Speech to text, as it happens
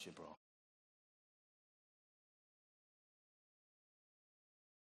you, bro.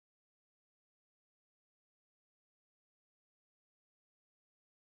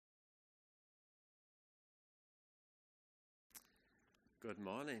 Good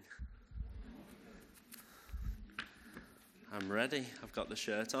morning. I'm ready. I've got the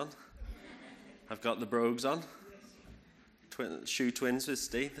shirt on. I've got the brogues on. Shoe twins with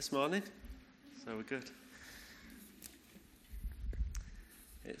Steve this morning. So we're good.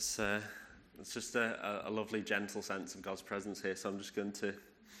 It's just a lovely, gentle sense of God's presence here. So I'm just going to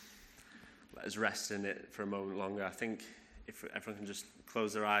let us rest in it for a moment longer. I think if everyone can just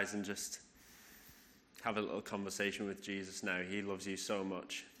close their eyes and just have a little conversation with Jesus now. He loves you so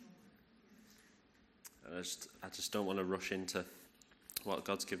much. And I just don't want to rush into what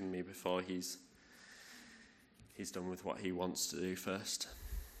God's given me before he's done with what he wants to do first.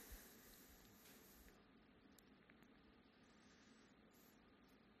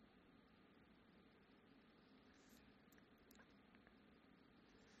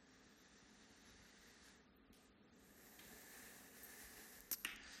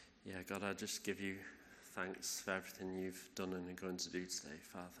 Yeah, God, I just give you thanks for everything you've done and are going to do today,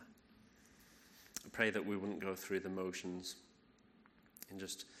 Father. I pray that we wouldn't go through the motions in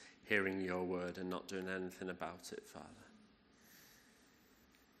just hearing your word and not doing anything about it, Father.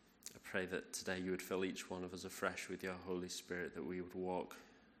 I pray that today you would fill each one of us afresh with your Holy Spirit, that we would walk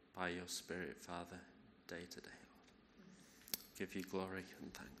by your Spirit, Father, day to day, Lord. Give you glory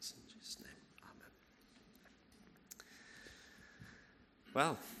and thanks in Jesus' name. Amen.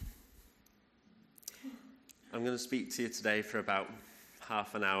 Well, I'm going to speak to you today for about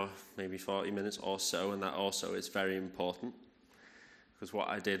half an hour, maybe 40 minutes or so, and that also is very important, because what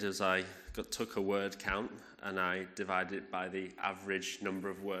I did is I took a word count and I divided it by the average number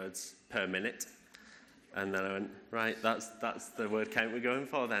of words per minute, and then I went, right, that's the word count we're going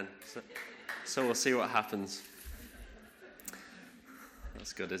for then. So we'll see what happens.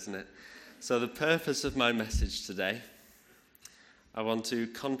 That's good, isn't it? So the purpose of my message today, I want to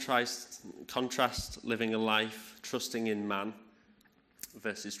contrast living a life trusting in man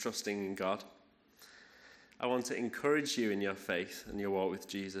versus trusting in God. I want to encourage you in your faith and your walk with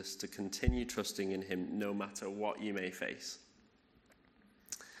Jesus to continue trusting in him no matter what you may face.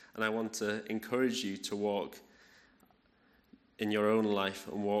 And I want to encourage you to walk in your own life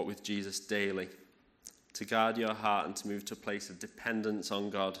and walk with Jesus daily, to guard your heart and to move to a place of dependence on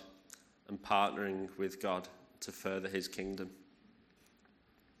God and partnering with God to further his kingdom.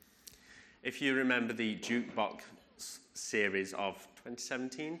 If you remember the Jukebox series of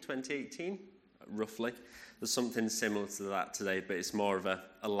 2017, 2018, roughly, there's something similar to that today, but it's more of a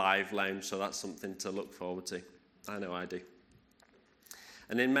live lounge, so that's something to look forward to. I know I do.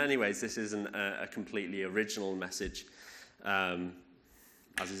 And in many ways, this isn't a completely original message,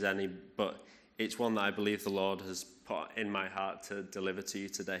 as is any, but it's one that I believe the Lord has put in my heart to deliver to you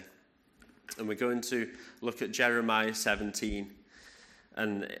today. And we're going to look at Jeremiah 17,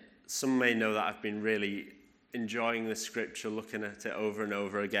 and some may know that I've been really enjoying the scripture, looking at it over and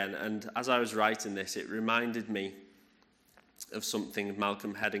over again. And as I was writing this, it reminded me of something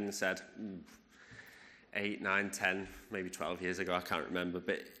Malcolm Hedding said 8, 9, 10, maybe 12 years ago, I can't remember.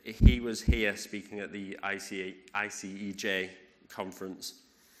 But he was here speaking at the ICEJ conference.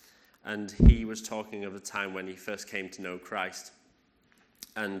 And he was talking of a time when he first came to know Christ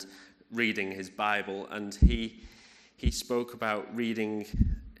and reading his Bible. And he spoke about reading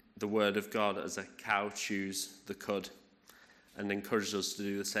the word of God as a cow chews the cud, and encouraged us to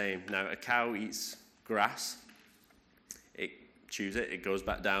do the same. Now, a cow eats grass, it chews it, it goes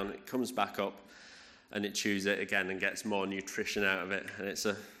back down, it comes back up, and it chews it again and gets more nutrition out of it, and it's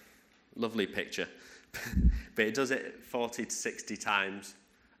a lovely picture. But it does it 40 to 60 times,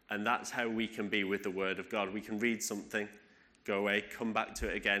 and that's how we can be with the word of God. We can read something, go away, come back to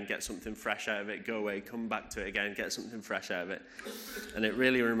it again, get something fresh out of it, go away, come back to it again, get something fresh out of it. And it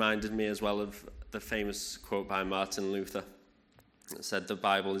really reminded me as well of the famous quote by Martin Luther. It said, "The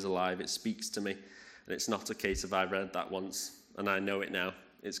Bible is alive, it speaks to me, and it's not a case of I read that once and I know it now.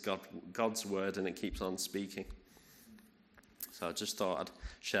 It's God's word, and it keeps on speaking." So I just thought I'd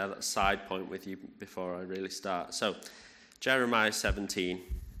share that side point with you before I really start. So Jeremiah 17,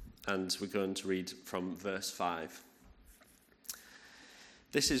 and we're going to read from verse 5.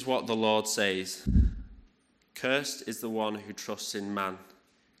 This is what the Lord says: "Cursed is the one who trusts in man,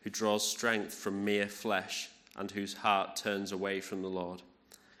 who draws strength from mere flesh, and whose heart turns away from the Lord.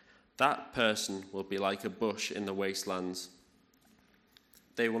 That person will be like a bush in the wastelands.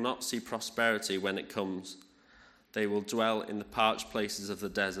 They will not see prosperity when it comes. They will dwell in the parched places of the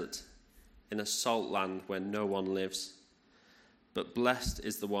desert, in a salt land where no one lives. But blessed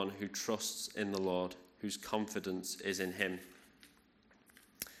is the one who trusts in the Lord, whose confidence is in him.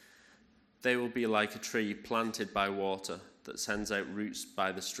 They will be like a tree planted by water that sends out roots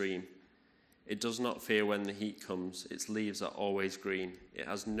by the stream. It does not fear when the heat comes. Its leaves are always green. It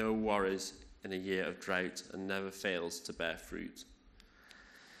has no worries in a year of drought and never fails to bear fruit.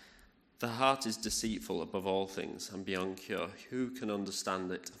 The heart is deceitful above all things and beyond cure. Who can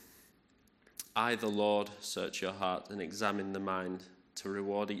understand it? I, the Lord, search your heart and examine the mind to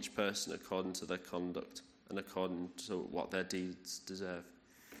reward each person according to their conduct and according to what their deeds deserve.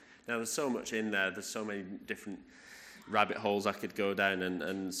 Now, there's so much in there. There's so many different rabbit holes I could go down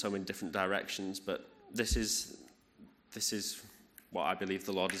and so many different directions. But this is what I believe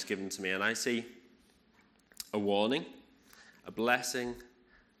the Lord has given to me. And I see a warning, a blessing,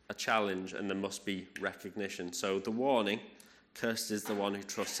 a challenge, and there must be recognition. So the warning, cursed is the one who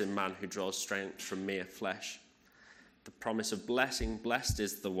trusts in man, who draws strength from mere flesh. The promise of blessing, blessed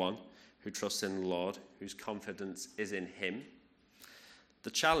is the one who trusts in the Lord, whose confidence is in him.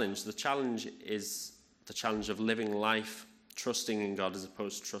 The challenge is the challenge of living life, trusting in God as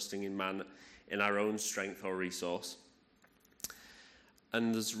opposed to trusting in man, in our own strength or resource.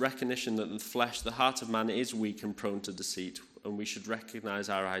 And there's recognition that the heart of man is weak and prone to deceit, and we should recognize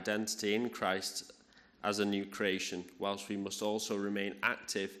our identity in Christ as a new creation, whilst we must also remain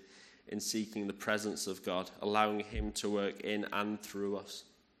active in seeking the presence of God, allowing him to work in and through us.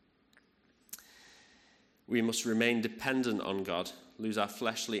 We must remain dependent on God, lose our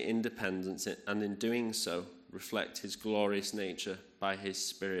fleshly independence, and in doing so, reflect his glorious nature by his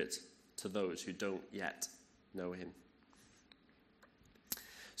Spirit to those who don't yet know him.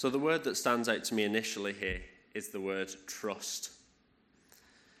 So the word that stands out to me initially here is the word trust.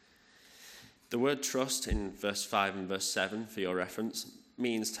 The word trust in verse 5 and verse 7, for your reference,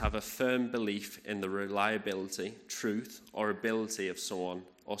 means to have a firm belief in the reliability, truth, or ability of someone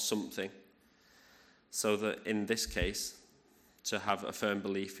or something. So that in this case, to have a firm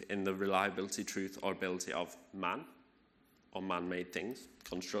belief in the reliability, truth, or ability of man or man-made things,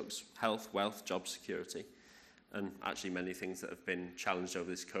 constructs, health, wealth, job security, and actually many things that have been challenged over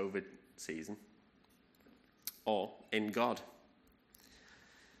this COVID season, or in God.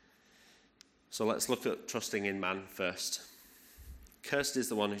 So let's look at trusting in man first. Cursed is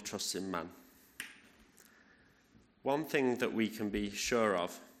the one who trusts in man. One thing that we can be sure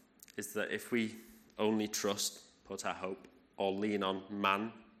of is that if we only trust, put our hope, or lean on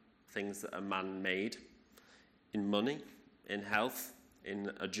man, things that are man-made, in money, in health,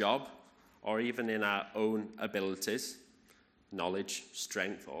 in a job, or even in our own abilities, knowledge,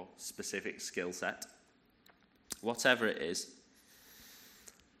 strength, or specific skill set, whatever it is,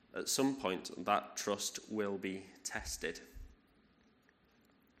 at some point that trust will be tested.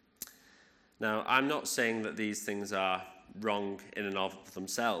 Now, I'm not saying that these things are wrong in and of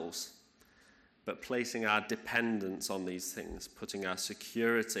themselves, but placing our dependence on these things, putting our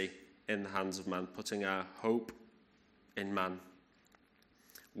security in the hands of man, putting our hope in man,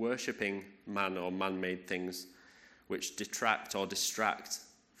 worshipping man or man-made things which detract or distract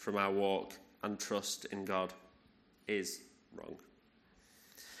from our walk and trust in God is wrong.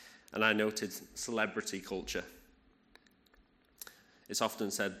 And I noted celebrity culture. It's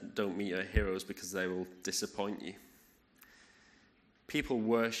often said, don't meet your heroes because they will disappoint you. People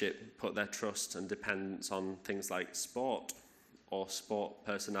worship, put their trust and dependence on things like sport or sport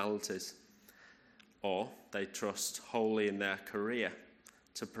personalities, or they trust wholly in their career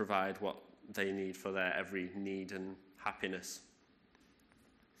to provide what they need for their every need and happiness.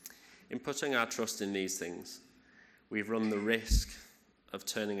 In putting our trust in these things, we've run the risk of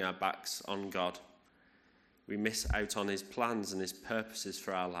turning our backs on God. We miss out on his plans and his purposes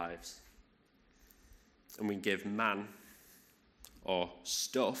for our lives. And we give man, or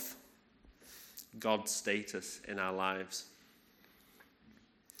stuff, God's status in our lives.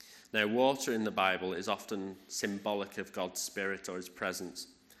 Now, water in the Bible is often symbolic of God's Spirit or his presence.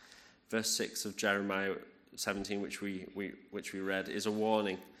 Verse 6 of Jeremiah 17, which we read, is a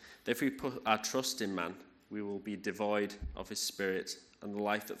warning that if we put our trust in man, we will be devoid of his Spirit and the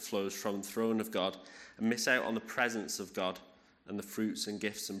life that flows from the throne of God, and miss out on the presence of God and the fruits and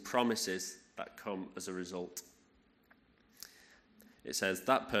gifts and promises that come as a result. It says,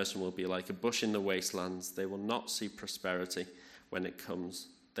 that person will be like a bush in the wastelands. They will not see prosperity when it comes.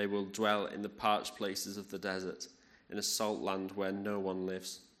 They will dwell in the parched places of the desert, in a salt land where no one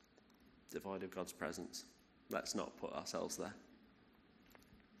lives, devoid of God's presence. Let's not put ourselves there.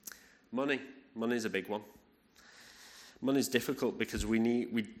 Money is a big one. Money is difficult because we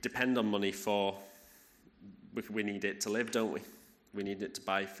depend on money we need it to live, don't we? We need it to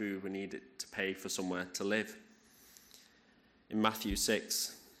buy food. We need it to pay for somewhere to live. In Matthew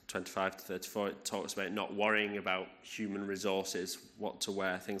 6:25-34, it talks about not worrying about human resources, what to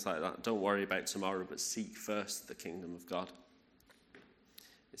wear, things like that. Don't worry about tomorrow, but seek first the kingdom of God.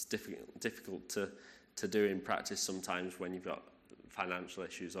 It's difficult to do in practice sometimes when you've got financial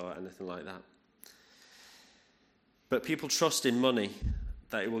issues or anything like that. But people trust in money,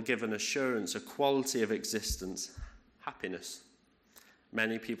 that it will give an assurance, a quality of existence, happiness.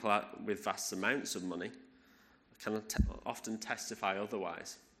 Many people with vast amounts of money can often testify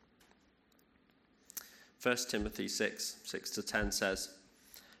otherwise. 1 Timothy 6:6-10 says,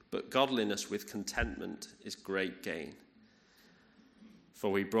 "But godliness with contentment is great gain.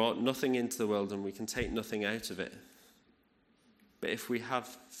 For we brought nothing into the world and we can take nothing out of it. But if we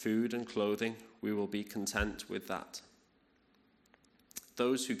have food and clothing, we will be content with that."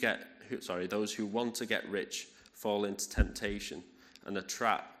 Those who want to get rich fall into temptation and a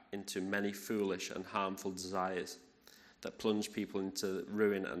trap into many foolish and harmful desires that plunge people into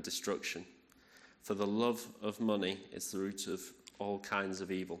ruin and destruction. For the love of money is the root of all kinds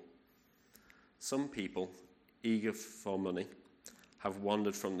of evil. Some people, eager for money, have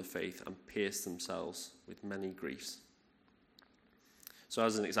wandered from the faith and pierced themselves with many griefs. So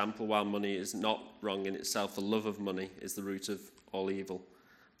as an example, while money is not wrong in itself, the love of money is the root of all evil,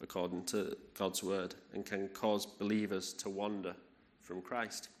 according to God's word, and can cause believers to wander from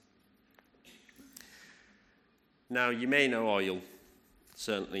Christ. Now, you may know, or you'll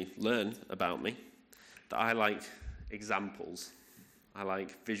certainly learn about me, that I like examples. I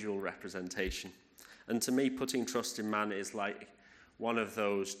like visual representation. And to me, putting trust in man is like one of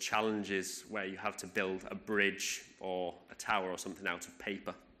those challenges where you have to build a bridge or a tower or something out of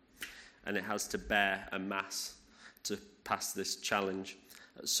paper. And it has to bear a mass to pass this challenge.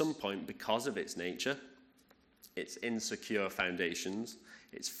 At some point, because of its nature, its insecure foundations,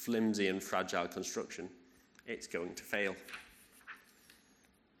 its flimsy and fragile construction, it's going to fail.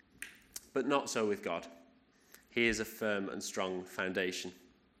 But not so with God. He is a firm and strong foundation.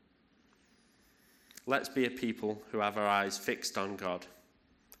 Let's be a people who have our eyes fixed on God,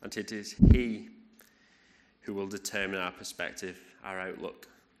 and it is He who will determine our perspective, our outlook.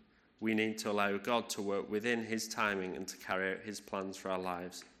 We need to allow God to work within His timing and to carry out His plans for our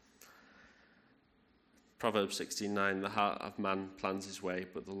lives. Proverbs 16:9, "The heart of man plans his way,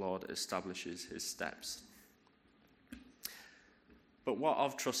 but the Lord establishes his steps." But what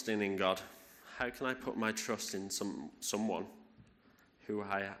of trusting in God? How can I put my trust in someone who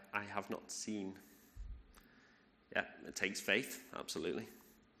I have not seen? Yeah, it takes faith, absolutely.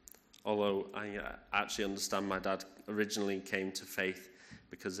 Although I actually understand my dad originally came to faith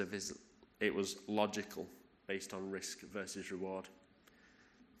because of it was logical, based on risk versus reward.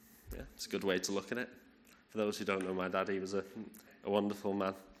 Yeah, it's a good way to look at it. For those who don't know my dad, he was a wonderful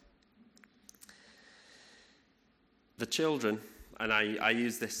man. The children, and I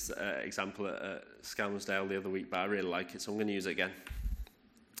used this example at Skelmersdale the other week, but I really like it, so I'm going to use it again.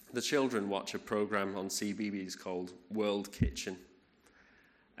 The children watch a program on CBeebies called World Kitchen.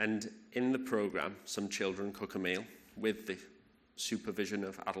 And in the program, some children cook a meal with the supervision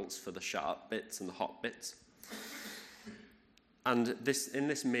of adults for the sharp bits and the hot bits. And in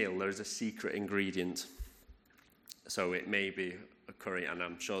this meal, there is a secret ingredient. So it may be a curry, and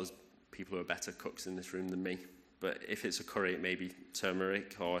I'm sure there's people who are better cooks in this room than me. But if it's a curry, it may be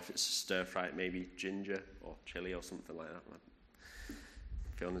turmeric, or if it's a stir-fry, it may be ginger or chili or something like that.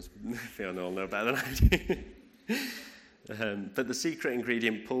 Fiona will know better than I do. But the secret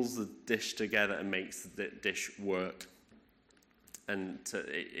ingredient pulls the dish together and makes the dish work. And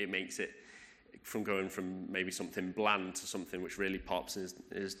it makes it from going from maybe something bland to something which really pops and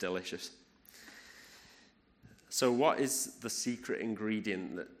is delicious. So what is the secret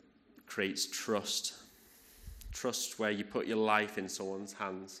ingredient that creates trust? Trust where you put your life in someone's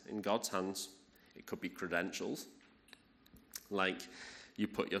hands, in God's hands. It could be credentials, like you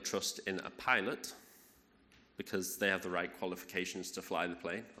put your trust in a pilot because they have the right qualifications to fly the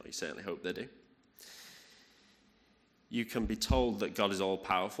plane, or you certainly hope they do. You can be told that God is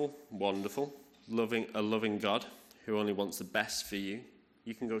all-powerful, wonderful, a loving God who only wants the best for you.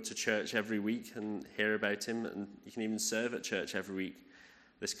 You can go to church every week and hear about him, and you can even serve at church every week.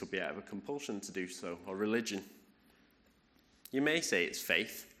 This could be out of a compulsion to do so, or religion. You may say it's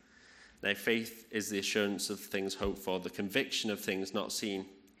faith. Now, faith is the assurance of things hoped for, the conviction of things not seen,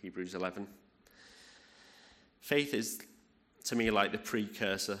 Hebrews 11. Faith is, to me, like the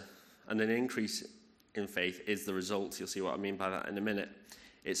precursor, and an increase in faith is the result. You'll see what I mean by that in a minute.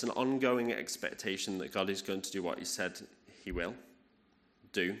 It's an ongoing expectation that God is going to do what he said he will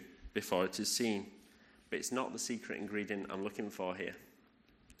do before it is seen. But it's not the secret ingredient I'm looking for here.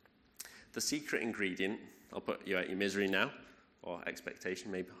 The secret ingredient, I'll put you out your misery now, or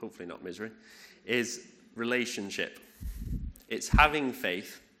expectation, maybe hopefully not misery, is relationship. It's having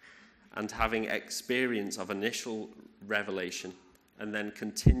faith and having experience of initial revelation and then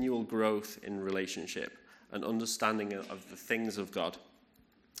continual growth in relationship and understanding of the things of God.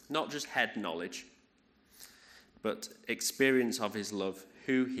 Not just head knowledge, but experience of his love,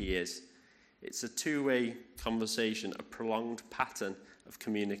 who he is. It's a two-way conversation, a prolonged pattern of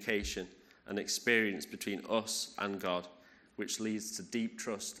communication and experience between us and God, which leads to deep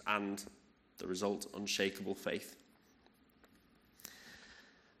trust and, the result, unshakable faith.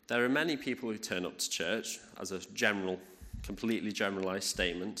 There are many people who turn up to church as a completely generalized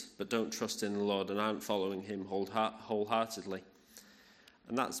statement, but don't trust in the Lord and aren't following him wholeheartedly.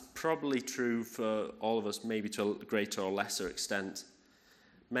 And that's probably true for all of us, maybe to a greater or lesser extent.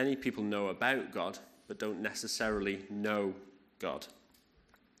 Many people know about God, but don't necessarily know God.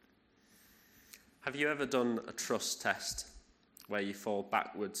 Have you ever done a trust test where you fall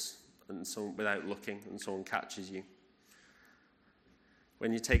backwards and without looking and someone catches you?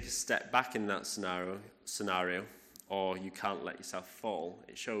 When you take a step back in that scenario, or you can't let yourself fall,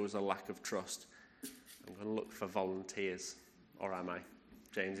 it shows a lack of trust. I'm going to look for volunteers, or am I?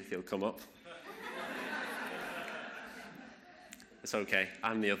 James, if you'll come up. It's okay,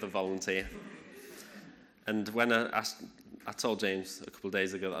 I'm the other volunteer. And when I told James a couple of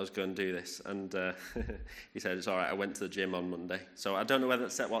days ago that I was going to do this, and he said, it's all right, I went to the gym on Monday. So I don't know whether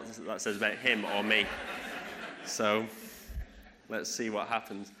what that says about him or me. So let's see what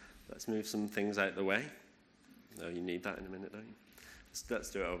happens. Let's move some things out the way. No, you need that in a minute, don't you? Let's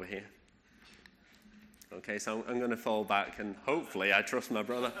do it over here. Okay, so I'm going to fall back, and hopefully I trust my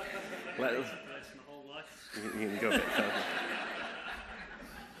brother. You can go a bit further.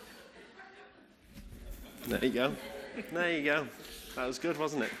 There you go. There you go. That was good,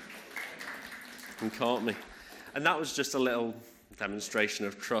 wasn't it? You caught me. And that was just a little demonstration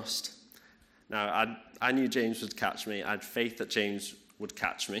of trust. Now, I knew James would catch me. I had faith that James would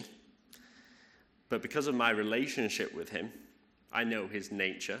catch me. But because of my relationship with him, I know his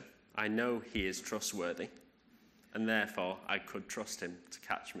nature. I know he is trustworthy. And therefore, I could trust him to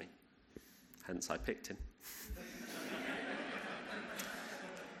catch me. Hence, I picked him.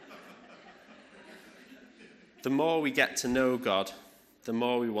 The more we get to know God, the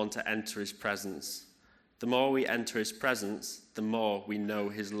more we want to enter his presence. The more we enter his presence, the more we know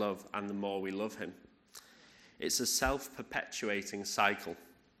his love and the more we love him. It's a self-perpetuating cycle.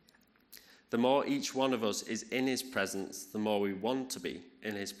 The more each one of us is in his presence, the more we want to be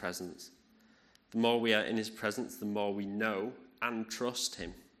in his presence. The more we are in his presence, the more we know and trust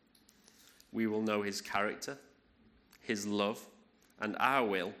him. We will know his character, his love, and our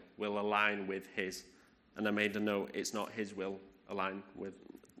will align with his. And I made a note, it's not his will aligning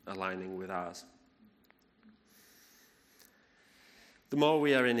with ours. The more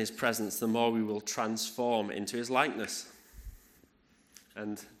we are in his presence, the more we will transform into his likeness.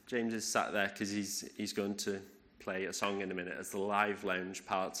 And James is sat there because he's going to play a song in a minute as the live lounge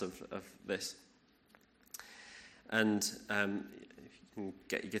part of this. And if you can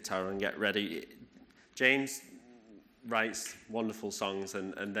get your guitar and get ready. James writes wonderful songs,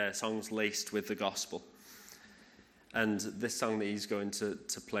 and they're songs laced with the gospel. And this song that he's going to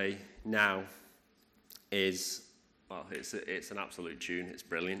play now is, well, it's an absolute tune. It's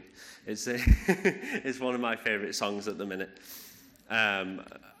brilliant. It's one of my favourite songs at the minute.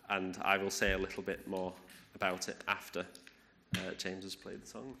 And I will say a little bit more about it after James has played the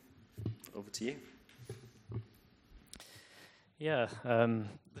song. Over to you. Yeah,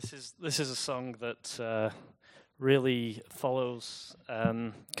 this is a song that really follows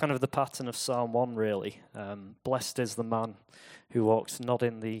kind of the pattern of Psalm 1, really. Blessed is the man who walks not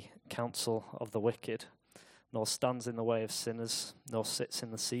in the counsel of the wicked, nor stands in the way of sinners, nor sits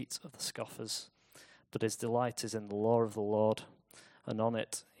in the seat of the scoffers, but his delight is in the law of the Lord, and on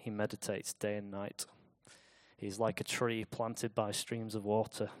it he meditates day and night. He is like a tree planted by streams of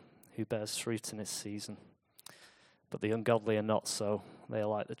water, who bears fruit in its season. But the ungodly are not so. They are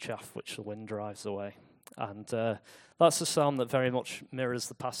like the chaff which the wind drives away. And that's a psalm that very much mirrors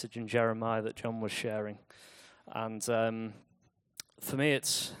the passage in Jeremiah that John was sharing. And for me,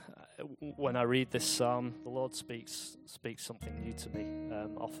 it's when I read this psalm, the Lord speaks something new to me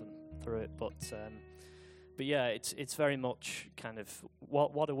often through it. But yeah, it's very much kind of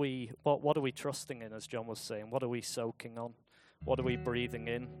what are we trusting in, as John was saying? What are we soaking on? What are we breathing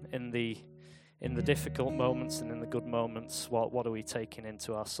in the difficult moments and in the good moments? What are we taking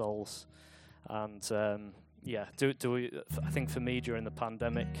into our souls? And do we? I think for me during the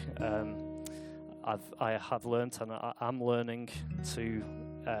pandemic, I have learnt and I'm learning to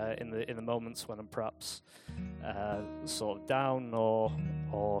in the moments when I'm perhaps sort of down or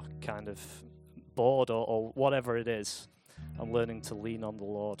kind of bored or whatever it is. I'm learning to lean on the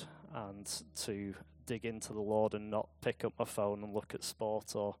Lord and to dig into the Lord and not pick up my phone and look at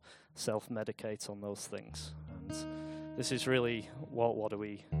sport or self-medicate on those things. And this is really what are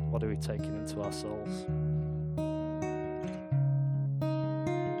we taking into our souls?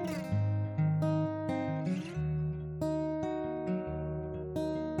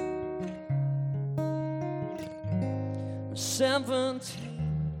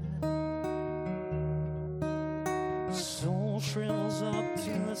 Soul shrivels up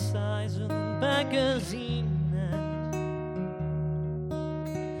to the size of the magazine,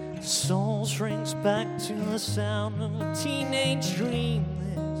 and soul shrinks back to the sound of a teenage dream.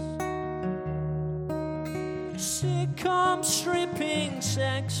 This sitcom stripping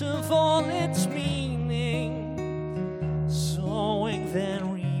sex of all its meaning, sowing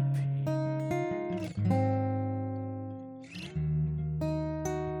then reaping.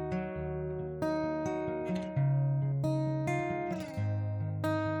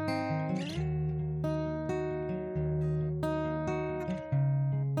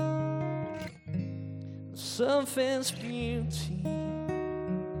 Surface beauty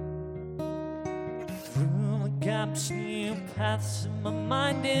through the gaps, new paths in my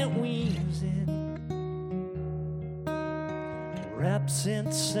mind it weaves in, wraps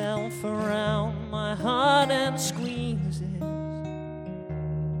itself around my heart and squeezes.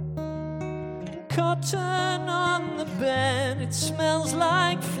 Cotton on the bed, it smells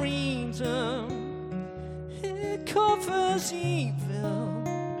like freedom, it covers evil.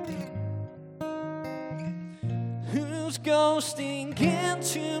 Who's ghosting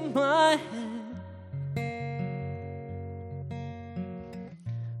into my head?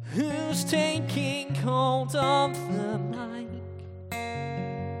 Who's taking hold of the mic?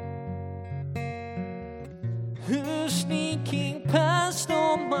 Who's sneaking past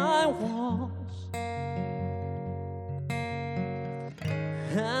all my walls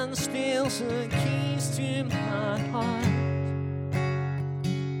and steals the keys to my heart?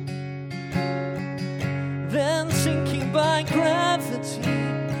 Then sinking by gravity,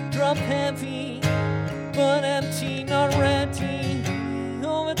 drop heavy, but empty, not ready.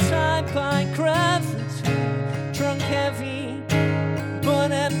 Overtimed by gravity, drunk heavy,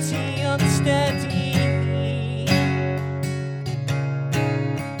 but empty, unsteady.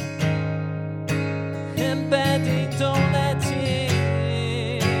 Embedding, don't let it.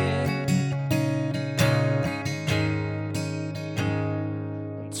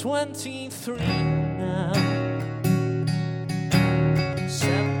 23 now.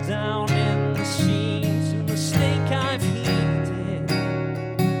 Sat down in the sheets of the snake I've heated,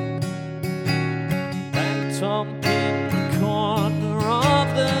 backed up in the corner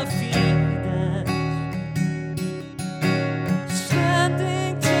of the field,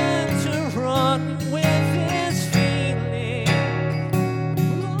 standing turned to run with his feeling.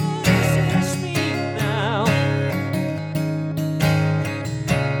 Lord, is this me now?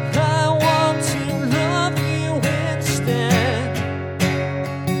 I want to love you instead.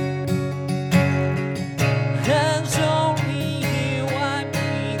 As only you I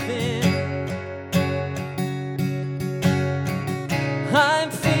breathe in. I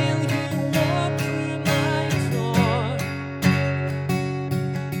feel you walk through my door.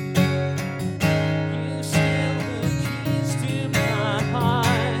 You steal the keys to my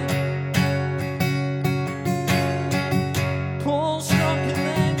heart. Pull stronger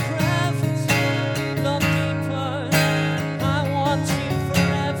than gravity, love deeper. I want you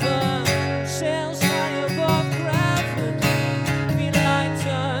forever. Sails high above gravity, be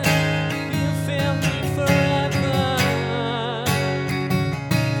lighter. You feel me forever.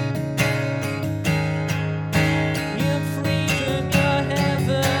 Your freedom, your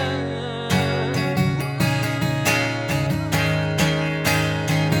heaven.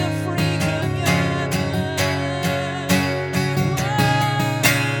 Your freedom, your heaven.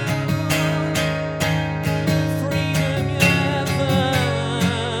 Freedom, your heaven.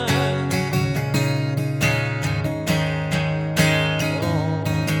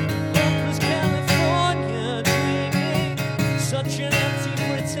 Hopeless California dreaming, such an empty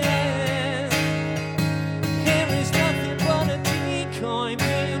pretend. Here is nothing but a decoy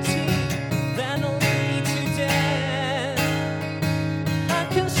beauty that'll lead to death. I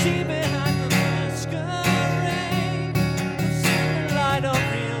can see behind the masquerade, see the light of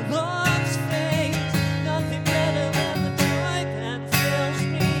real love's face. Nothing better than the joy that fills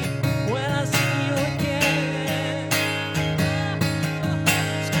me when I see you again.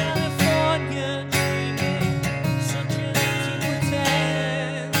 Hopeless California dreaming, such an empty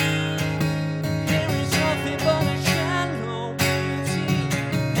pretend.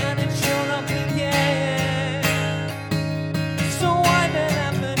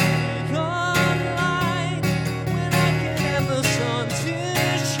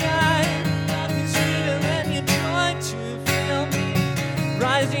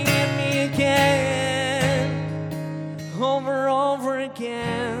 rising in me again, over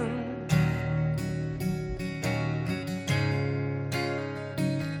again.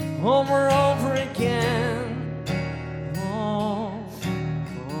 Over again. Oh,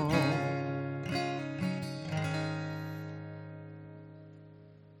 oh.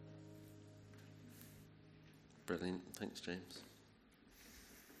 Brilliant. Thanks, James.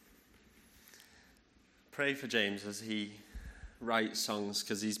 Pray for James as he writes songs,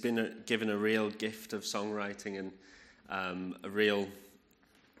 because he's been given a real gift of songwriting and a real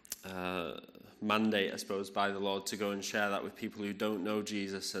mandate, I suppose, by the Lord to go and share that with people who don't know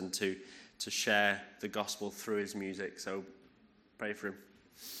Jesus and to share the gospel through his music. So pray for him.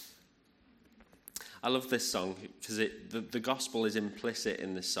 I love this song because the gospel is implicit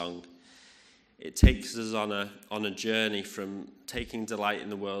in this song. It takes us on a journey from taking delight in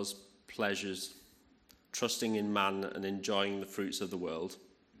the world's pleasures, trusting in man and enjoying the fruits of the world.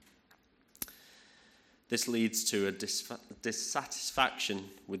 This leads to a dissatisfaction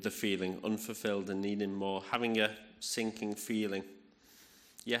with the feeling, unfulfilled and needing more, having a sinking feeling.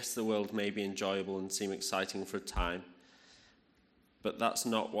 Yes, the world may be enjoyable and seem exciting for a time, but that's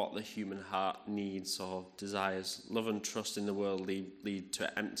not what the human heart needs or desires. Love and trust in the world lead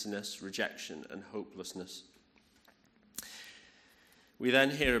to emptiness, rejection, and hopelessness. We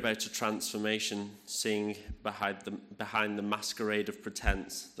then hear about a transformation, seeing behind the masquerade of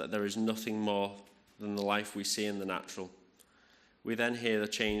pretense that there is nothing more than the life we see in the natural. We then hear the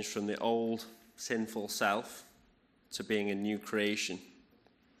change from the old sinful self to being a new creation.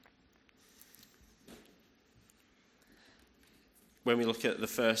 When we look at the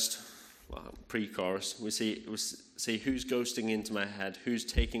first pre-chorus, we see who's ghosting into my head, who's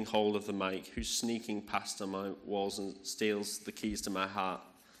taking hold of the mic, who's sneaking past on my walls and steals the keys to my heart.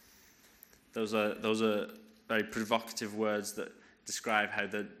 Those are very provocative words that describe how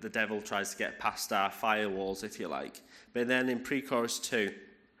the devil tries to get past our firewalls, if you like. But then in pre-chorus 2,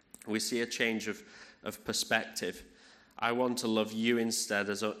 we see a change of perspective. I want to love you instead,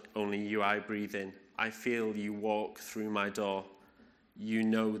 as only you I breathe in. I feel you walk through my door. You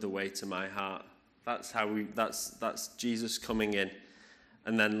know the way to my heart. That's Jesus coming in.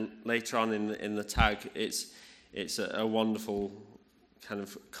 And then later on in the tag, it's a wonderful kind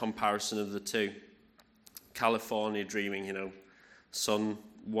of comparison of the two. California dreaming, sun,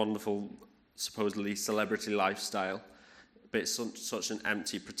 wonderful, supposedly celebrity lifestyle, but it's such an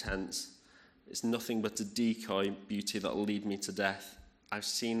empty pretense. It's nothing but a decoy beauty that'll lead me to death. I've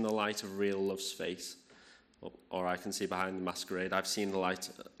seen the light of real love's face. Or I can see behind the masquerade. I've seen the light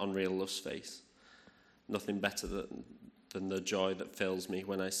on real love's face. Nothing better than the joy that fills me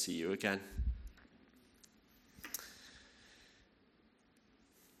when I see you again.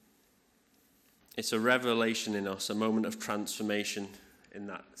 It's a revelation in us, a moment of transformation in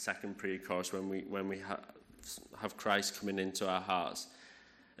that second pre-chorus when we have Christ coming into our hearts.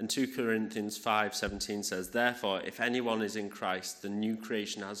 And 2 Corinthians 5:17 says, therefore, if anyone is in Christ, the new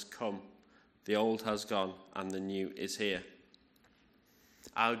creation has come. The old has gone and the new is here.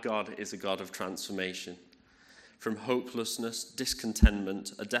 Our God is a God of transformation. From hopelessness,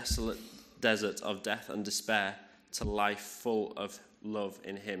 discontentment, a desolate desert of death and despair, to life full of love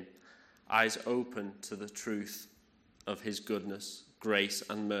in him. Eyes open to the truth of his goodness, grace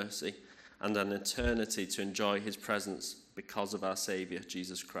and mercy, and an eternity to enjoy his presence because of our Saviour,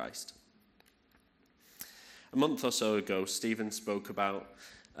 Jesus Christ. A month or so ago, Stephen spoke about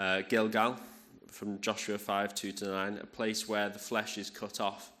Gilgal, from Joshua 5:2-9, a place where the flesh is cut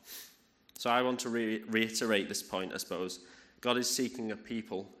off. So I want to reiterate this point, I suppose. God is seeking a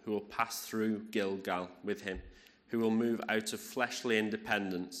people who will pass through Gilgal with him, who will move out of fleshly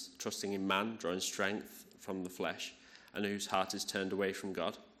independence, trusting in man, drawing strength from the flesh, and whose heart is turned away from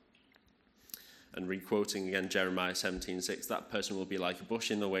God. And re-quoting again Jeremiah 17:6, that person will be like a bush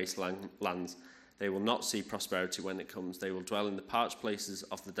in the wastelands. They will not see prosperity when it comes. They will dwell in the parched places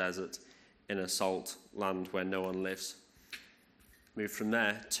of the desert, in a salt land where no one lives. Move from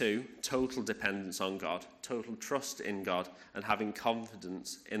there to total dependence on God, total trust in God, and having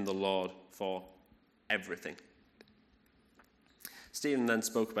confidence in the Lord for everything. Stephen then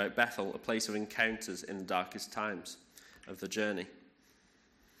spoke about Bethel, a place of encounters in the darkest times of the journey.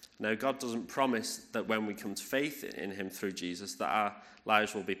 Now, God doesn't promise that when we come to faith in him through Jesus, that our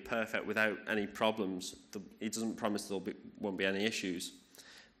lives will be perfect without any problems. He doesn't promise there won't be any issues.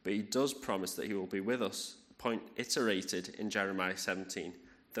 But he does promise that he will be with us. Point iterated in Jeremiah 17.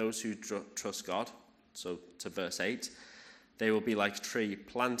 Those who trust God, so to verse 8, they will be like a tree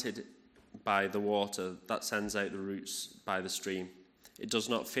planted by the water that sends out the roots by the stream. It does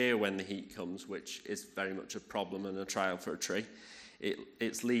not fear when the heat comes, which is very much a problem and a trial for a tree.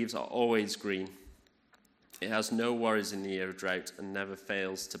 Its leaves are always green. It has no worries in the year of drought and never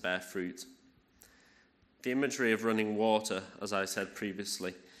fails to bear fruit. The imagery of running water, as I said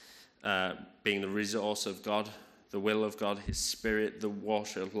previously, being the resource of God, the will of God, his Spirit, the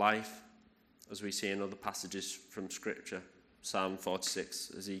water of life, as we see in other passages from Scripture, Psalm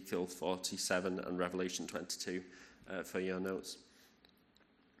 46, Ezekiel 47, and Revelation 22 for your notes.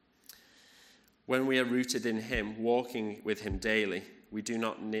 When we are rooted in him, walking with him daily, we do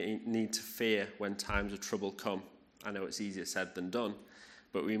not need to fear when times of trouble come. I know it's easier said than done,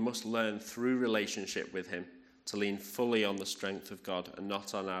 but we must learn through relationship with him to lean fully on the strength of God and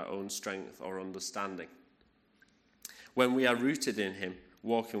not on our own strength or understanding. When we are rooted in him,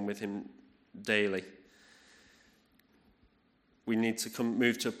 walking with him daily, we need to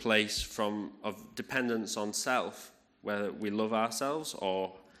move to a place of dependence on self, where we love ourselves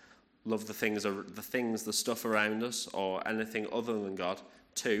or love the stuff around us or anything other than God,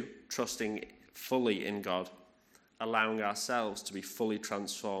 to trusting fully in God, allowing ourselves to be fully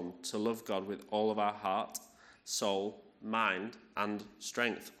transformed, to love God with all of our heart, soul, mind, and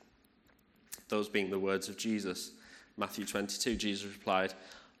strength. Those being the words of Jesus. Matthew 22, Jesus replied,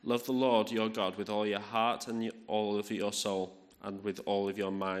 "Love the Lord your God with all your heart and all of your soul and with all of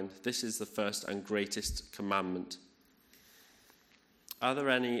your mind. This is the first and greatest commandment." Are there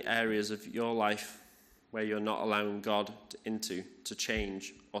any areas of your life where you're not allowing God to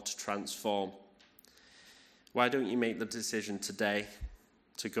change or to transform? Why don't you make the decision today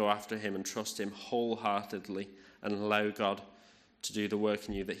to go after him and trust him wholeheartedly and allow God to do the work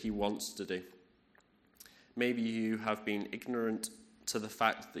in you that he wants to do? Maybe you have been ignorant to the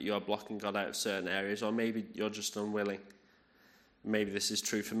fact that you are blocking God out of certain areas, or maybe you're just unwilling. Maybe this is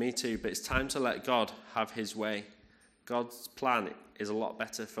true for me too, but it's time to let God have his way. God's plan is a lot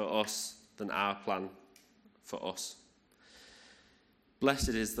better for us than our plan for us. Blessed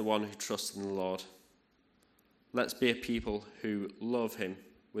is the one who trusts in the Lord. Let's be a people who love him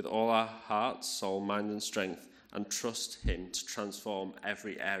with all our heart, soul, mind, and strength, and trust him to transform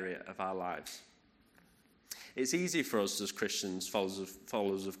every area of our lives. It's easy for us as Christians,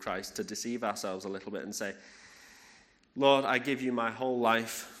 followers of Christ, to deceive ourselves a little bit and say, "Lord, I give you my whole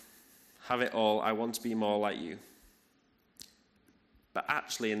life. Have it all. I want to be more like you." But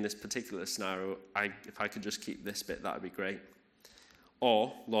actually, in this particular scenario, if I could just keep this bit, that would be great.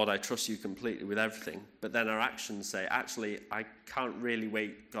 Or, "Lord, I trust you completely with everything." But then our actions say, "Actually, I can't really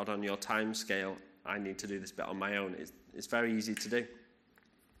wait, God, on your time scale. I need to do this bit on my own." It's very easy to do.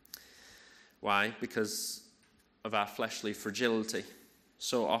 Why? Because of our fleshly fragility.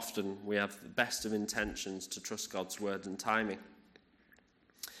 So often we have the best of intentions to trust God's word and timing.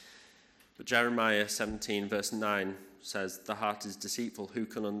 But Jeremiah 17 verse 9 says, "The heart is deceitful, who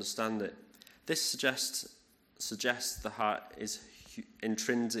can understand it?" This suggests the heart is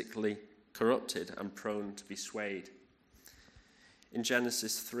intrinsically corrupted and prone to be swayed. In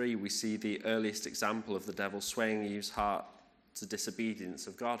Genesis 3, we see the earliest example of the devil swaying Eve's heart to disobedience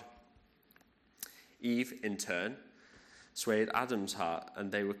of God. Eve, in turn, swayed Adam's heart,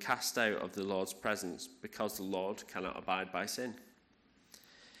 and they were cast out of the Lord's presence because the Lord cannot abide by sin.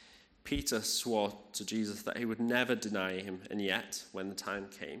 Peter swore to Jesus that he would never deny him, and yet, when the time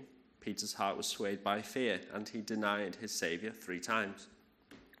came, Peter's heart was swayed by fear, and he denied his Saviour 3 times.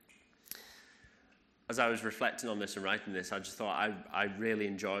 As I was reflecting on this and writing this, I just thought I really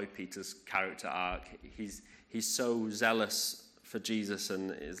enjoy Peter's character arc. He's so zealous for Jesus,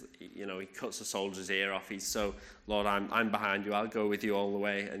 and he cuts a soldier's ear off. He's so, "Lord, I'm behind you. I'll go with you all the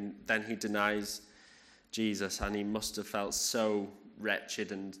way." And then he denies Jesus, and he must have felt so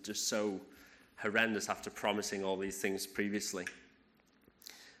wretched and just so horrendous after promising all these things previously.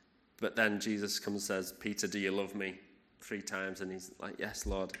 But then Jesus comes and says, "Peter, do you love me?" 3 times, and he's like, "Yes,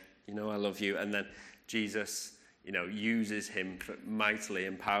 Lord, I love you." And then Jesus, uses him mightily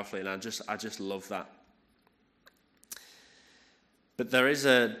and powerfully, and I just love that. But there is,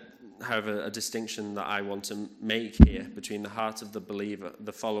 however, a distinction that I want to make here between the heart of the believer,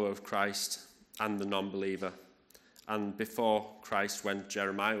 the follower of Christ, and the non-believer, and before Christ, when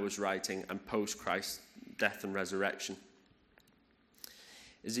Jeremiah was writing, and post-Christ's death and resurrection.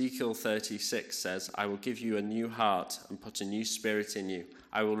 Ezekiel 36 says, "I will give you a new heart and put a new spirit in you.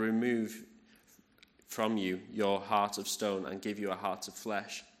 I will remove from you your heart of stone and give you a heart of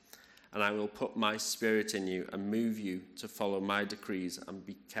flesh. And I will put my spirit in you and move you to follow my decrees and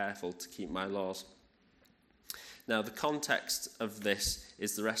be careful to keep my laws." Now, the context of this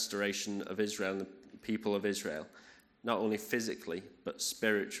is the restoration of Israel and the people of Israel, not only physically, but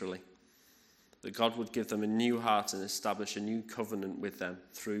spiritually. That God would give them a new heart and establish a new covenant with them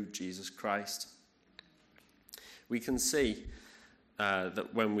through Jesus Christ. We can see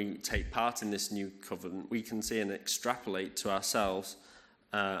that when we take part in this new covenant, we can see and extrapolate to ourselves,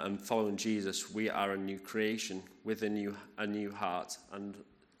 and following Jesus, we are a new creation with a new heart, and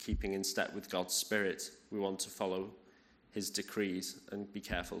keeping in step with God's Spirit. We want to follow his decrees and be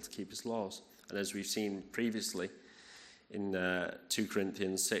careful to keep his laws. And as we've seen previously in 2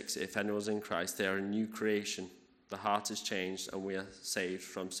 Corinthians 6, if anyone's in Christ, they are a new creation. The heart is changed and we are saved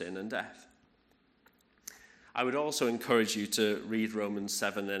from sin and death. I would also encourage you to read Romans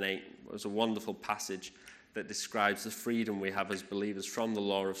 7 and 8. It was a wonderful passage that describes the freedom we have as believers from the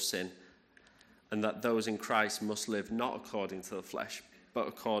law of sin, and that those in Christ must live not according to the flesh, but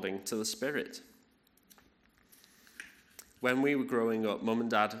according to the Spirit. When we were growing up, Mum and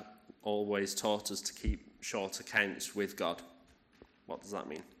Dad always taught us to keep short accounts with God. What does that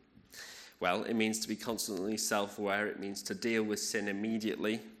mean? Well, it means to be constantly self-aware. It means to deal with sin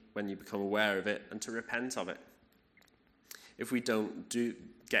immediately when you become aware of it, and to repent of it. If we don't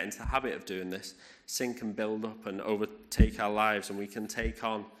get into the habit of doing this, sin can build up and overtake our lives, and we can take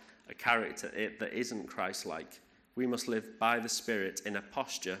on a character that isn't Christ-like. We must live by the Spirit in a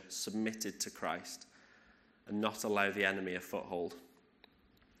posture submitted to Christ and not allow the enemy a foothold.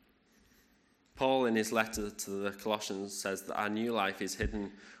 Paul, in his letter to the Colossians, says that our new life is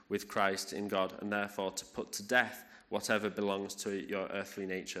hidden with Christ in God, and therefore to put to death whatever belongs to your earthly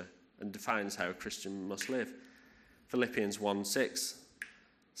nature, and defines how a Christian must live. Philippians 1:6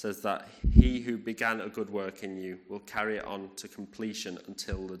 says that he who began a good work in you will carry it on to completion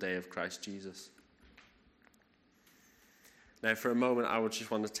until the day of Christ Jesus. Now, for a moment, I would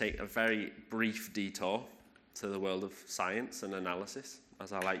just want to take a very brief detour to the world of science and analysis,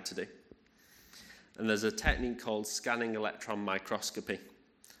 as I like to do. And there's a technique called scanning electron microscopy,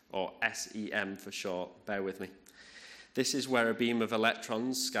 or SEM for short. Bear with me. This is where a beam of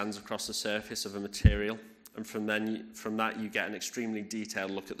electrons scans across the surface of a material, and from that you get an extremely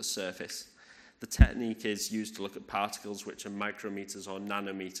detailed look at the surface. The technique is used to look at particles which are micrometers or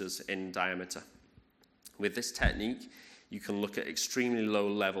nanometers in diameter. With this technique, you can look at extremely low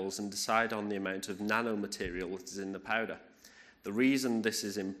levels and decide on the amount of nanomaterial that is in the powder. The reason this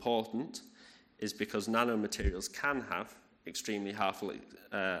is important is because nanomaterials can have extremely harmful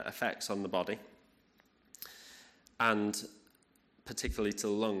effects on the body, and particularly to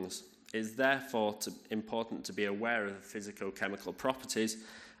the lungs. It is therefore important to be aware of the physico-chemical properties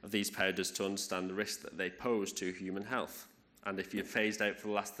of these powders to understand the risk that they pose to human health. And if you've phased out for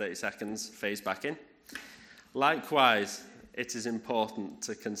the last 30 seconds, phase back in. Likewise, it is important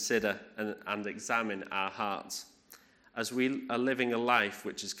to consider and examine our hearts. As we are living a life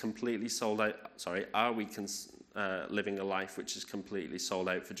which is completely sold out, living a life which is completely sold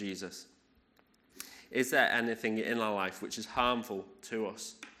out for Jesus? Is there anything in our life which is harmful to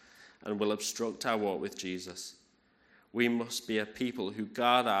us and will obstruct our walk with Jesus? We must be a people who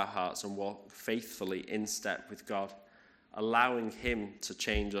guard our hearts and walk faithfully in step with God, allowing him to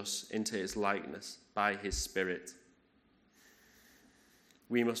change us into his likeness by his Spirit.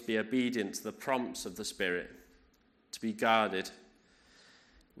 We must be obedient to the prompts of the Spirit, to be guarded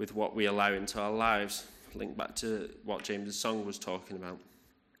with what we allow into our lives. Link back to what James's song was talking about.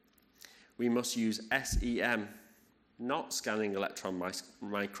 We must use SEM, not scanning electron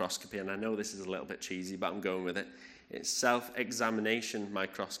microscopy, and I know this is a little bit cheesy, but I'm going with it. It's self-examination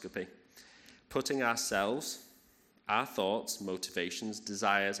microscopy, putting ourselves, our thoughts, motivations,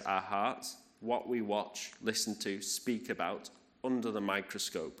 desires, our hearts, what we watch, listen to, speak about, under the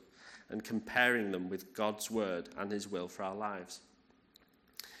microscope, and comparing them with God's word and his will for our lives.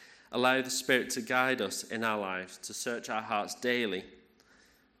 Allow the Spirit to guide us in our lives, to search our hearts daily,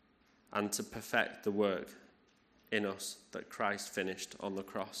 and to perfect the work in us that Christ finished on the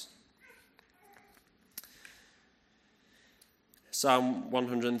cross. Psalm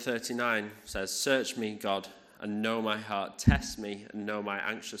 139 says, "Search me, God, and know my heart. Test me and know my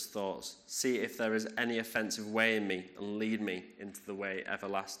anxious thoughts. See if there is any offensive way in me, and lead me into the way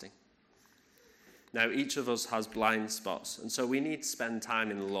everlasting." Now, each of us has blind spots, and so we need to spend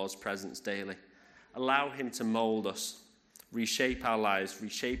time in the Lord's presence daily. Allow him to mold us, reshape our lives,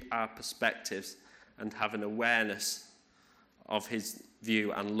 reshape our perspectives, and have an awareness of his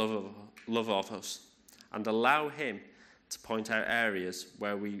view and love of us. And allow him to point out areas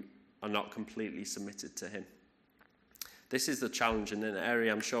where we are not completely submitted to him. This is the challenge, in an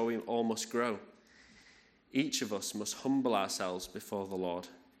area I'm sure we all must grow. Each of us must humble ourselves before the Lord,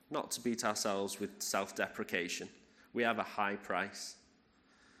 not to beat ourselves with self-deprecation. We have a high price.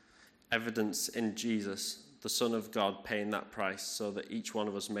 Evidence in Jesus, the Son of God, paying that price so that each one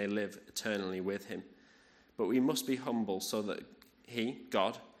of us may live eternally with him. But we must be humble so that he,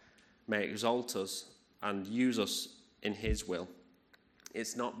 God, may exalt us and use us in his will.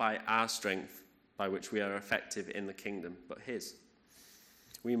 It's not by our strength by which we are effective in the kingdom, but his.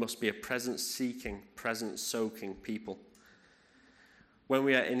 We must be a presence-seeking, presence-soaking people. When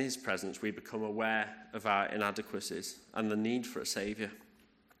we are in his presence, we become aware of our inadequacies and the need for a saviour.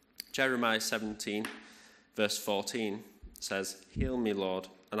 Jeremiah 17, verse 14 says, "Heal me, Lord,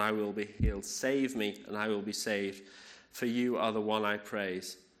 and I will be healed. Save me, and I will be saved. For you are the one I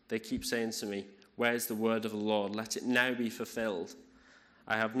praise." They keep saying to me, "Where is the word of the Lord? Let it now be fulfilled."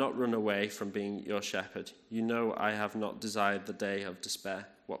 I have not run away from being your shepherd. You know I have not desired the day of despair.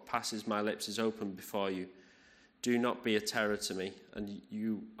 What passes my lips is open before you. Do not be a terror to me, and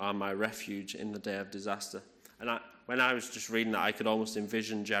you are my refuge in the day of disaster. And when I was just reading that, I could almost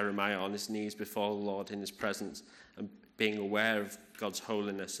envision Jeremiah on his knees before the Lord in his presence and being aware of God's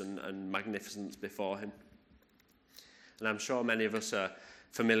holiness and magnificence before him. And I'm sure many of us are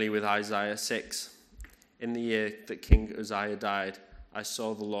familiar with Isaiah 6. In the year that King Uzziah died, I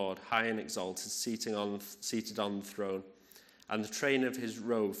saw the Lord high and exalted, seated on the throne, and the train of his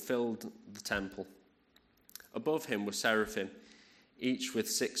robe filled the temple. Above him were seraphim, each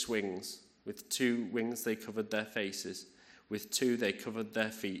with 6 wings. With 2 wings they covered their faces, with 2 they covered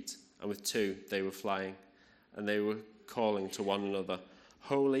their feet, and with 2 they were flying. And they were calling to one another,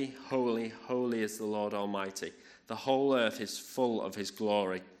 "Holy, holy, holy is the Lord Almighty. The whole earth is full of his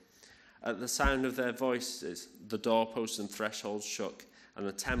glory." At the sound of their voices, the doorposts and thresholds shook, and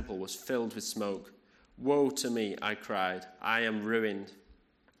the temple was filled with smoke. "Woe to me," I cried, "I am ruined.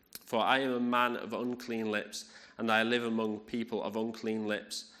 For I am a man of unclean lips, and I live among people of unclean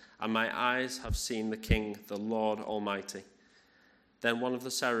lips, and my eyes have seen the King, the Lord Almighty." Then one of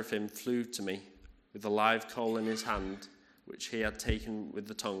the seraphim flew to me with a live coal in his hand, which he had taken with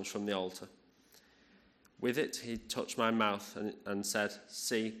the tongs from the altar. With it he touched my mouth and said,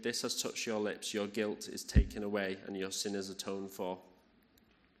 "See, this has touched your lips. Your guilt is taken away, and your sin is atoned for."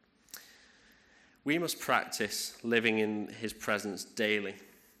 We must practice living in his presence daily,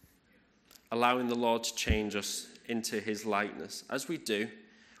 allowing the Lord to change us into his likeness. As we do,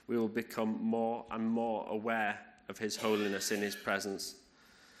 we will become more and more aware of his holiness in his presence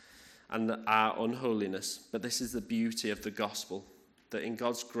and our unholiness. But this is the beauty of the gospel, that in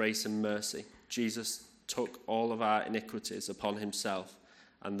God's grace and mercy, Jesus took all of our iniquities upon himself,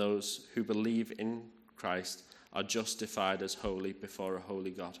 and those who believe in Christ are justified as holy before a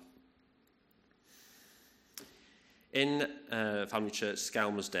holy God. In Family Church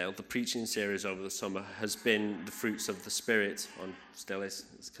Skelmersdale, the preaching series over the summer has been the fruits of the Spirit, and still is,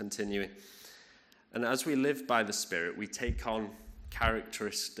 it's continuing. And as we live by the Spirit, we take on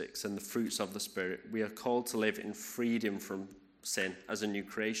characteristics and the fruits of the Spirit. We are called to live in freedom from sin as a new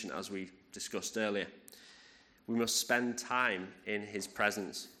creation, as we discussed earlier. We must spend time in his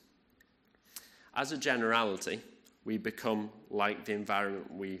presence. As a generality, we become like the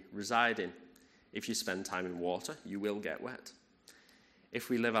environment we reside in. If you spend time in water, you will get wet. If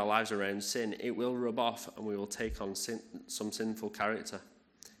we live our lives around sin, it will rub off and we will take on some sinful character.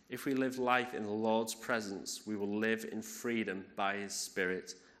 If we live life in the Lord's presence, we will live in freedom by his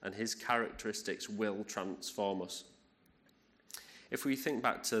Spirit, and his characteristics will transform us. If we think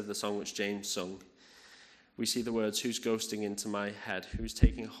back to the song which James sung, we see the words, "Who's ghosting into my head? Who's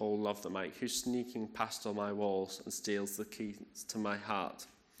taking hold of the mic? Who's sneaking past all my walls and steals the keys to my heart?"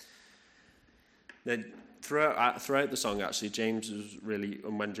 Now, throughout the song, actually, James was really,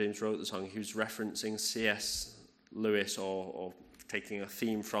 and when James wrote the song, he was referencing C.S. Lewis or taking a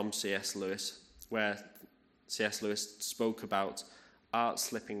theme from C.S. Lewis, where C.S. Lewis spoke about art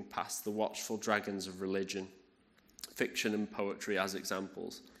slipping past the watchful dragons of religion, fiction and poetry as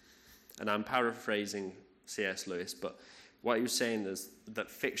examples. And I'm paraphrasing C.S. Lewis, but what he was saying is that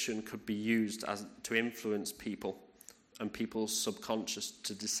fiction could be used to influence people and people's subconscious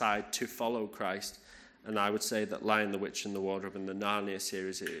to decide to follow Christ. And I would say that Lion, the Witch and the Wardrobe and the Narnia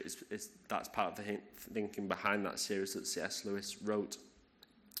series, that's part of the thinking behind that series that C.S. Lewis wrote,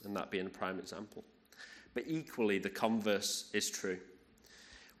 and that being a prime example. But equally, the converse is true.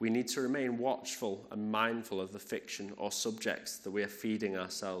 We need to remain watchful and mindful of the fiction or subjects that we are feeding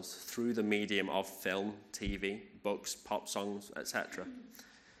ourselves through the medium of film, TV, books, pop songs, etc.,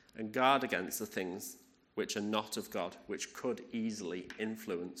 and guard against the things which are not of God, which could easily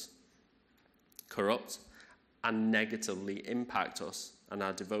influence, corrupt, and negatively impact us and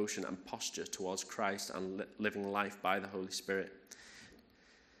our devotion and posture towards Christ and living life by the Holy Spirit.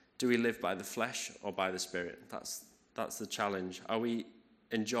 Do we live by the flesh or by the Spirit? That's the challenge. Are we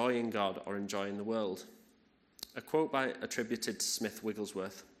enjoying God or enjoying the world? A quote attributed to Smith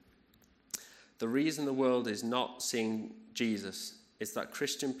Wigglesworth: "The reason the world is not seeing Jesus is that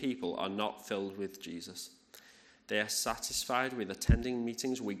Christian people are not filled with Jesus. They are satisfied with attending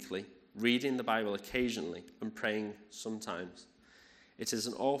meetings weekly, reading the Bible occasionally, and praying sometimes. It is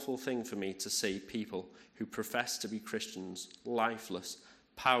an awful thing for me to see people who profess to be Christians lifeless,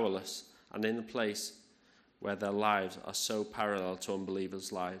 powerless, and in a place where their lives are so parallel to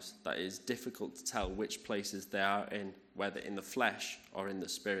unbelievers' lives that it is difficult to tell which places they are in, whether in the flesh or in the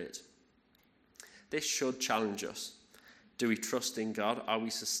spirit. This should challenge us. Do we trust in God? Are we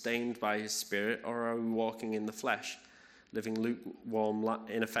sustained by his Spirit, or are we walking in the flesh, living lukewarm,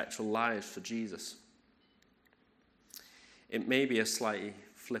 ineffectual lives for Jesus? It may be a slightly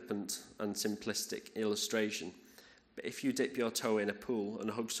flippant and simplistic illustration, but if you dip your toe in a pool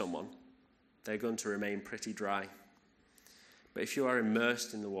and hug someone, they're going to remain pretty dry. But if you are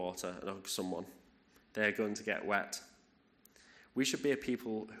immersed in the water and hug someone, they're going to get wet. We should be a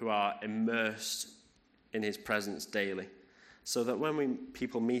people who are immersed in his presence daily, so that when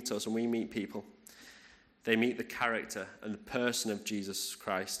people meet us and we meet people, they meet the character and the person of Jesus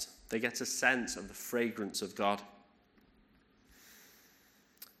Christ. They get a sense of the fragrance of God.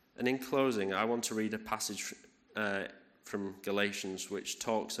 And in closing, I want to read a passage from Galatians which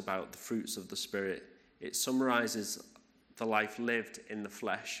talks about the fruits of the Spirit. It summarizes the life lived in the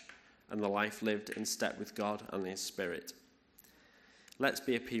flesh and the life lived in step with God and his Spirit. Let's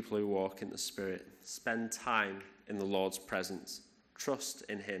be a people who walk in the Spirit, spend time in the Lord's presence, trust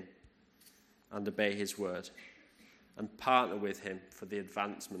in him and obey his word, and partner with him for the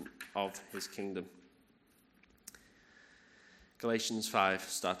advancement of his kingdom. Galatians 5,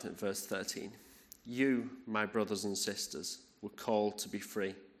 starting at verse 13. You, my brothers and sisters, were called to be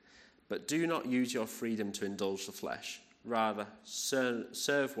free, but do not use your freedom to indulge the flesh. Rather,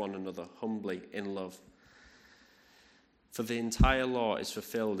 serve one another humbly in love. For the entire law is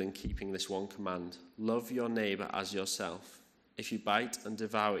fulfilled in keeping this one command: love your neighbor as yourself. If you bite and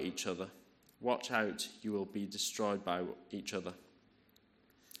devour each other, watch out, you will be destroyed by each other.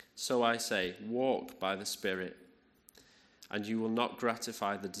 So I say, walk by the Spirit, and you will not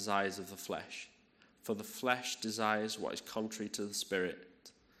gratify the desires of the flesh. For the flesh desires what is contrary to the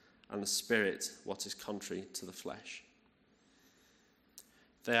Spirit, and the Spirit what is contrary to the flesh.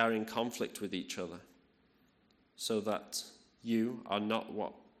 They are in conflict with each other, so that you are not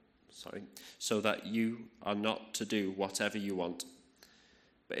to do whatever you want.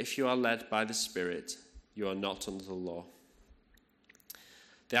 But if you are led by the Spirit, you are not under the law.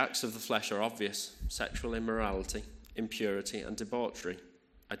 The acts of the flesh are obvious: sexual immorality, impurity and debauchery,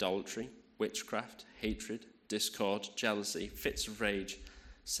 idolatry, witchcraft, hatred, discord, jealousy, fits of rage,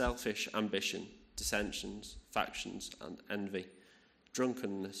 selfish ambition, dissensions, factions and envy,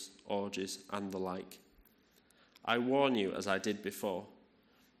 drunkenness, orgies and the like. I warn you, as I did before,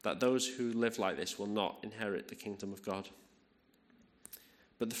 that those who live like this will not inherit the kingdom of God.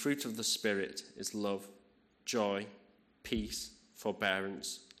 But the fruit of the Spirit is love, joy, peace,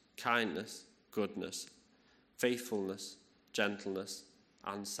 forbearance, kindness, goodness, faithfulness, gentleness,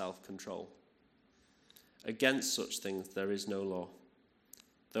 and self-control. Against such things there is no law.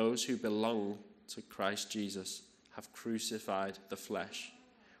 Those who belong to Christ Jesus have crucified the flesh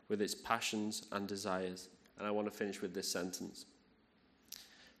with its passions and desires. And I want to finish with this sentence.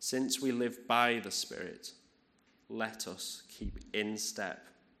 Since we live by the Spirit, let us keep in step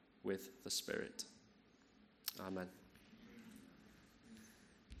with the Spirit. Amen.